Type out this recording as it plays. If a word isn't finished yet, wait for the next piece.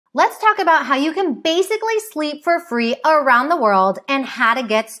Let's talk about how you can basically sleep for free around the world and how to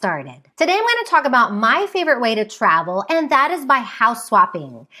get started. Today I'm going to talk about my favorite way to travel, and that is by house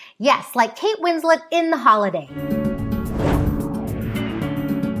swapping. Yes, like Kate Winslet in The Holiday.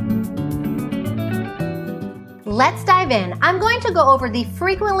 Let's dive in. I'm going to go over the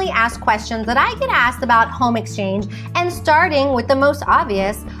frequently asked questions that I get asked about home exchange, and starting with the most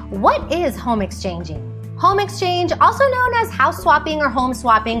obvious, what is home exchanging? Home exchange, also known as house swapping or home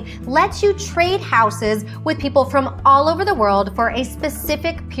swapping, lets you trade houses with people from all over the world for a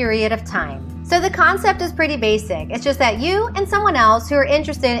specific period of time. So the concept is pretty basic. It's just that you and someone else who are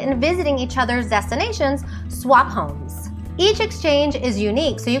interested in visiting each other's destinations swap homes. Each exchange is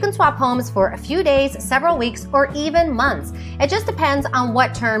unique, so you can swap homes for a few days, several weeks, or even months. It just depends on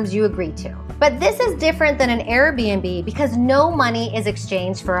what terms you agree to. But this is different than an Airbnb because no money is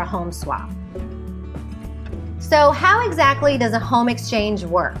exchanged for a home swap. So how exactly does a home exchange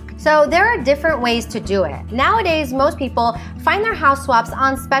work? So there are different ways to do it. Nowadays, most people find their house swaps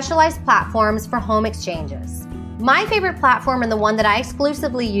on specialized platforms for home exchanges. My favorite platform and the one that I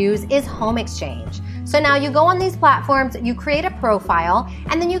exclusively use is Home Exchange. So now you go on these platforms, you create a profile,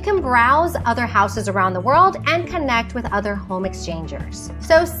 and then you can browse other houses around the world and connect with other home exchangers.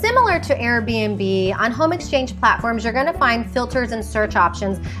 So similar to Airbnb, on home exchange platforms, you're gonna find filters and search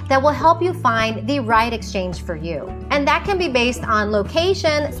options that will help you find the right exchange for you. And that can be based on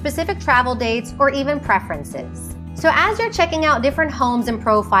location, specific travel dates, or even preferences. So as you're checking out different homes and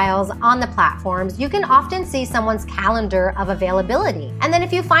profiles on the platforms, you can often see someone's calendar of availability. And then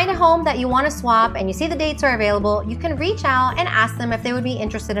if you find a home that you want to swap and you see the dates are available, you can reach out and ask them if they would be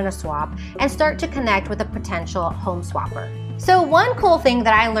interested in a swap and start to connect with a potential home swapper. So one cool thing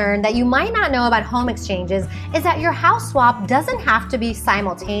that I learned that you might not know about home exchanges is that your house swap doesn't have to be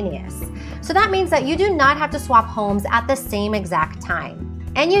simultaneous. So that means that you do not have to swap homes at the same exact time.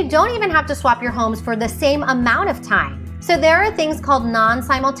 And you don't even have to swap your homes for the same amount of time. So there are things called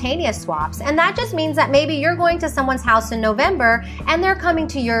non-simultaneous swaps, and that just means that maybe you're going to someone's house in November and they're coming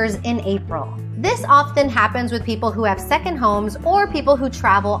to yours in April. This often happens with people who have second homes or people who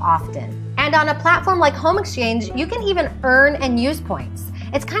travel often. And on a platform like Home Exchange, you can even earn and use points.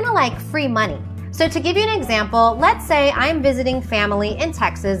 It's kind of like free money. So to give you an example, let's say I'm visiting family in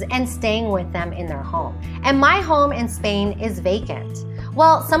Texas and staying with them in their home, and my home in Spain is vacant.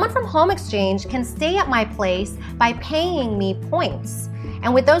 Well, someone from Home Exchange can stay at my place by paying me points.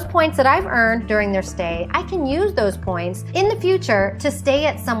 And with those points that I've earned during their stay, I can use those points in the future to stay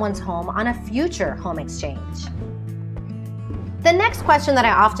at someone's home on a future home exchange. The next question that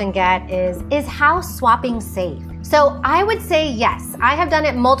I often get is house swapping safe? So I would say yes. I have done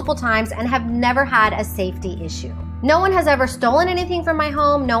it multiple times and have never had a safety issue. No one has ever stolen anything from my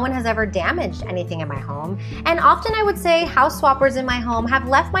home. No one has ever damaged anything in my home. And often I would say house swappers in my home have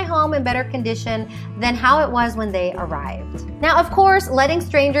left my home in better condition than how it was when they arrived. Now, of course, letting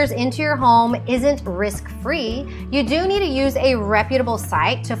strangers into your home isn't risk-free. You do need to use a reputable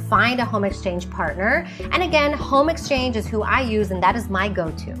site to find a home exchange partner. And again, Home Exchange is who I use, and that is my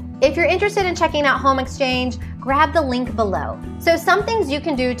go-to. If you're interested in checking out Home Exchange, grab the link below. So some things you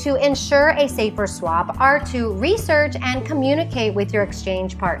can do to ensure a safer swap are to research and communicate with your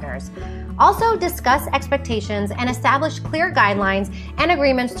exchange partners. Also, discuss expectations and establish clear guidelines and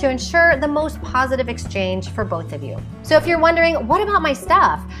agreements to ensure the most positive exchange for both of you. So if you're wondering, what about my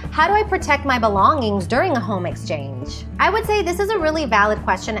stuff? How do I protect my belongings during a home exchange? I would say this is a really valid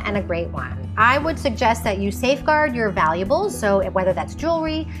question and a great one. I would suggest that you safeguard your valuables, so whether that's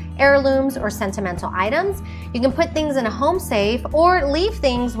jewelry, heirlooms, or sentimental items. You can put things in a home safe or leave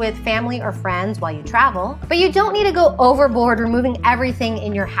things with family or friends while you travel. But you don't need to go overboard removing everything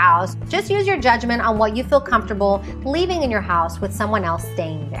in your house. Just use your judgment on what you feel comfortable leaving in your house with someone else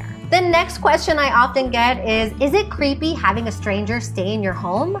staying there. The next question I often get is it creepy having a stranger stay in your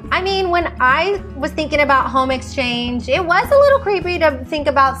home? I mean, when I was thinking about home exchange, it was a little creepy to think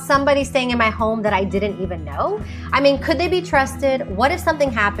about somebody staying in my home that I didn't even know. I mean, could they be trusted? What if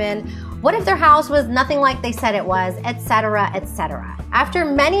something happened? What if their house was nothing like they said it was, etc., etc.? After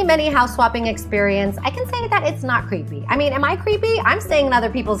many house swapping experience, I can say that it's not creepy. I mean, am I creepy? I'm staying in other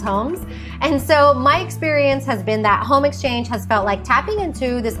people's homes. And so my experience has been that Home Exchange has felt like tapping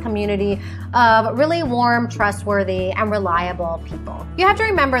into this community of really warm, trustworthy, and reliable people. You have to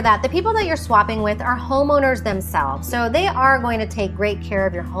remember that the people that you're swapping with are homeowners themselves. So they are going to take great care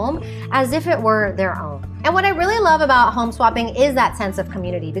of your home as if it were their own. And what I really love about home swapping is that sense of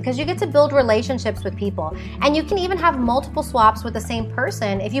community, because you get to build relationships with people, and you can even have multiple swaps with the same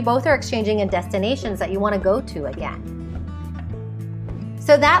person if you both are exchanging in destinations that you want to go to again.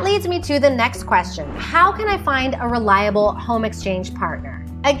 So that leads me to the next question. How can I find a reliable home exchange partner?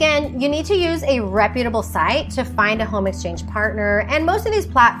 Again, you need to use a reputable site to find a home exchange partner, and most of these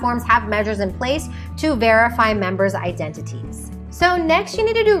platforms have measures in place to verify members' identities. So next, you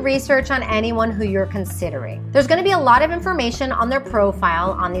need to do research on anyone who you're considering. There's going to be a lot of information on their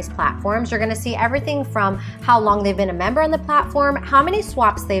profile on these platforms. You're going to see everything from how long they've been a member on the platform, how many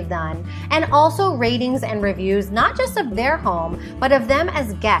swaps they've done, and also ratings and reviews, not just of their home, but of them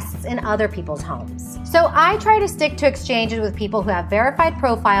as guests in other people's homes. So I try to stick to exchanges with people who have verified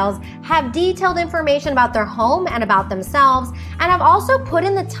profiles, have detailed information about their home and about themselves, and have also put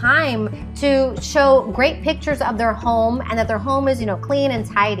in the time to show great pictures of their home and that their home is, clean and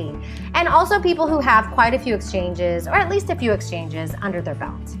tidy. And also people who have quite a few exchanges, or at least a few exchanges under their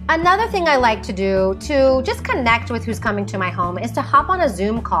belt. Another thing I like to do to just connect with who's coming to my home is to hop on a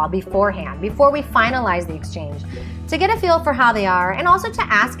Zoom call beforehand, before we finalize the exchange, to get a feel for how they are and also to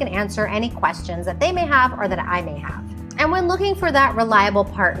ask and answer any questions that they may have or that I may have. And when looking for that reliable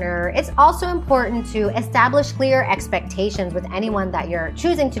partner, it's also important to establish clear expectations with anyone that you're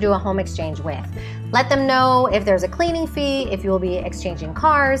choosing to do a home exchange with. Let them know if there's a cleaning fee, if you will be exchanging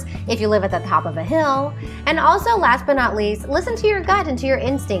cars, if you live at the top of a hill. And also, last but not least, listen to your gut and to your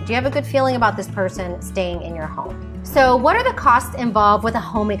instinct. Do you have a good feeling about this person staying in your home? So what are the costs involved with a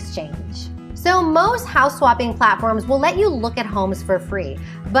home exchange? So most house swapping platforms will let you look at homes for free,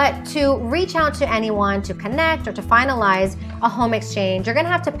 but to reach out to anyone to connect or to finalize a home exchange, you're gonna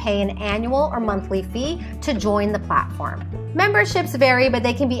have to pay an annual or monthly fee to join the platform. Memberships vary, but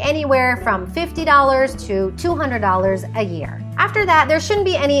they can be anywhere from $50 to $200 a year. After that, there shouldn't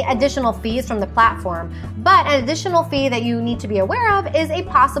be any additional fees from the platform, but an additional fee that you need to be aware of is a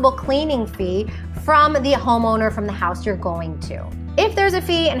possible cleaning fee from the homeowner from the house you're going to. If there's a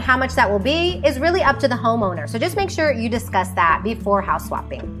fee and how much that will be is really up to the homeowner, so just make sure you discuss that before house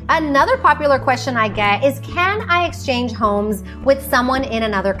swapping. Another popular question I get is, can I exchange homes with someone in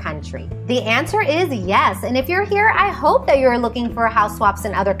another country? The answer is yes, and if you're here, I hope that you're looking for house swaps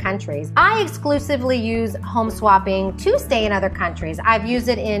in other countries. I exclusively use home swapping to stay in other countries. I've used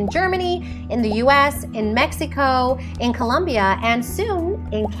it in Germany, in the US, in Mexico, in Colombia, and soon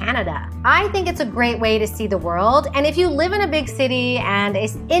in Canada. I think it's a great way to see the world, and if you live in a big city and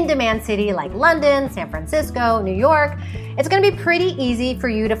an in-demand city like London, San Francisco, New York, it's going to be pretty easy for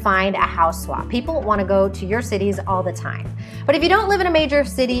you to find a house swap. People want to go to your cities all the time. But if you don't live in a major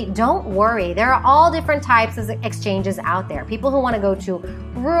city, don't worry. There are all different types of exchanges out there. People who want to go to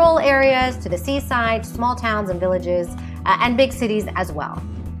rural areas, to the seaside, small towns and villages, and big cities as well.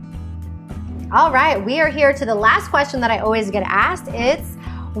 All right, we are here to the last question that I always get asked. It's,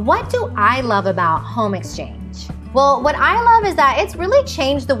 what do I love about home exchange? Well, what I love is that it's really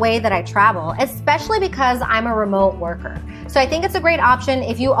changed the way that I travel, especially because I'm a remote worker. So I think it's a great option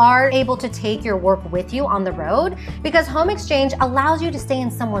if you are able to take your work with you on the road, because home exchange allows you to stay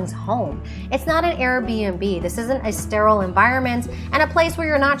in someone's home. It's not an Airbnb. This isn't a sterile environment and a place where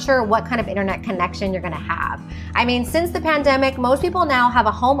you're not sure what kind of internet connection you're gonna have. I mean, since the pandemic, most people now have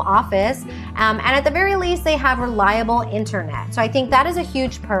a home office, and at the very least, they have reliable internet. So I think that is a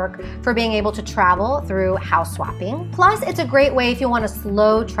huge perk for being able to travel through house swapping. Plus, it's a great way if you want to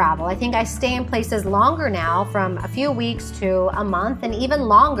slow travel. I think I stay in places longer now, from a few weeks to a month and even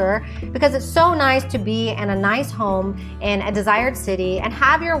longer, because it's so nice to be in a nice home in a desired city and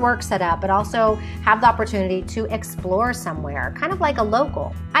have your work set up, but also have the opportunity to explore somewhere, kind of like a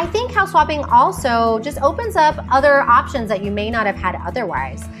local. I think house swapping also just opens up other options that you may not have had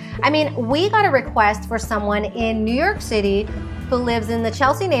otherwise. I mean, we got a request for someone in New York City who lives in the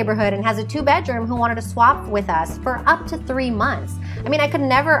Chelsea neighborhood and has a 2-bedroom who wanted to swap with us for up to 3 months. I mean, I could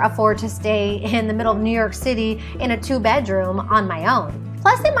never afford to stay in the middle of New York City in a 2-bedroom on my own.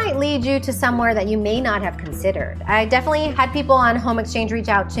 Plus, it might lead you to somewhere that you may not have considered. I definitely had people on home exchange reach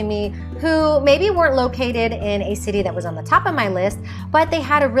out to me who maybe weren't located in a city that was on the top of my list, but they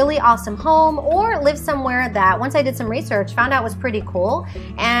had a really awesome home or lived somewhere that, once I did some research, found out was pretty cool.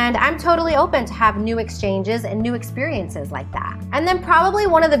 And I'm totally open to have new exchanges and new experiences like that. And then probably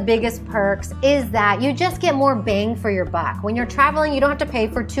one of the biggest perks is that you just get more bang for your buck. When you're traveling, you don't have to pay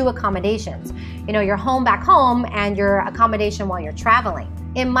for 2 accommodations. You know, your home back home and your accommodation while you're traveling.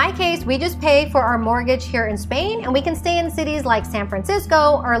 In my case, we just pay for our mortgage here in Spain, and we can stay in cities like San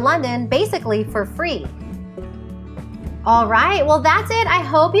Francisco or London basically for free. All right, well that's it. I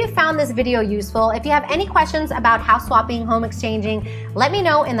hope you found this video useful. If you have any questions about house swapping, home exchanging, let me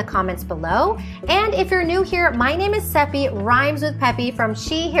know in the comments below. And if you're new here, my name is Cepee, rhymes with Peppy, from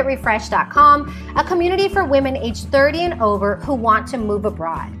SheHitRefresh.com, a community for women aged 30 and over who want to move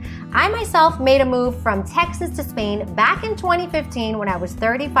abroad. I myself made a move from Texas to Spain back in 2015 when I was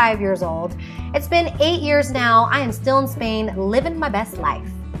 35 years old. It's been 8 years now. I am still in Spain, living my best life.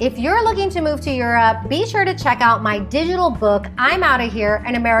 If you're looking to move to Europe, be sure to check out my digital book, I'm Outta Here,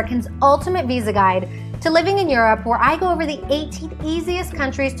 An American's Ultimate Visa Guide to Living in Europe, where I go over the 18 easiest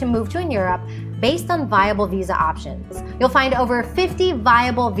countries to move to in Europe based on viable visa options. You'll find over 50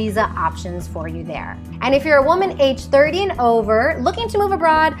 viable visa options for you there. And if you're a woman age 30 and over looking to move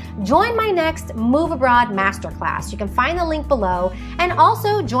abroad, join my next Move Abroad Masterclass. You can find the link below, and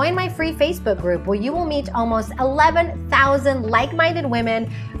also join my free Facebook group where you will meet almost 11,000 like-minded women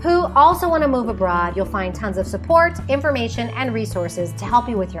who also want to move abroad. You'll find tons of support, information, and resources to help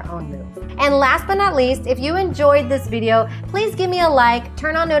you with your own move. And last but not least, if you enjoyed this video, please give me a like,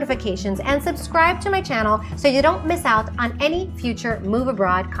 turn on notifications, and subscribe to my channel so you don't miss out on any future Move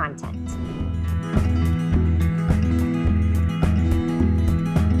Abroad content.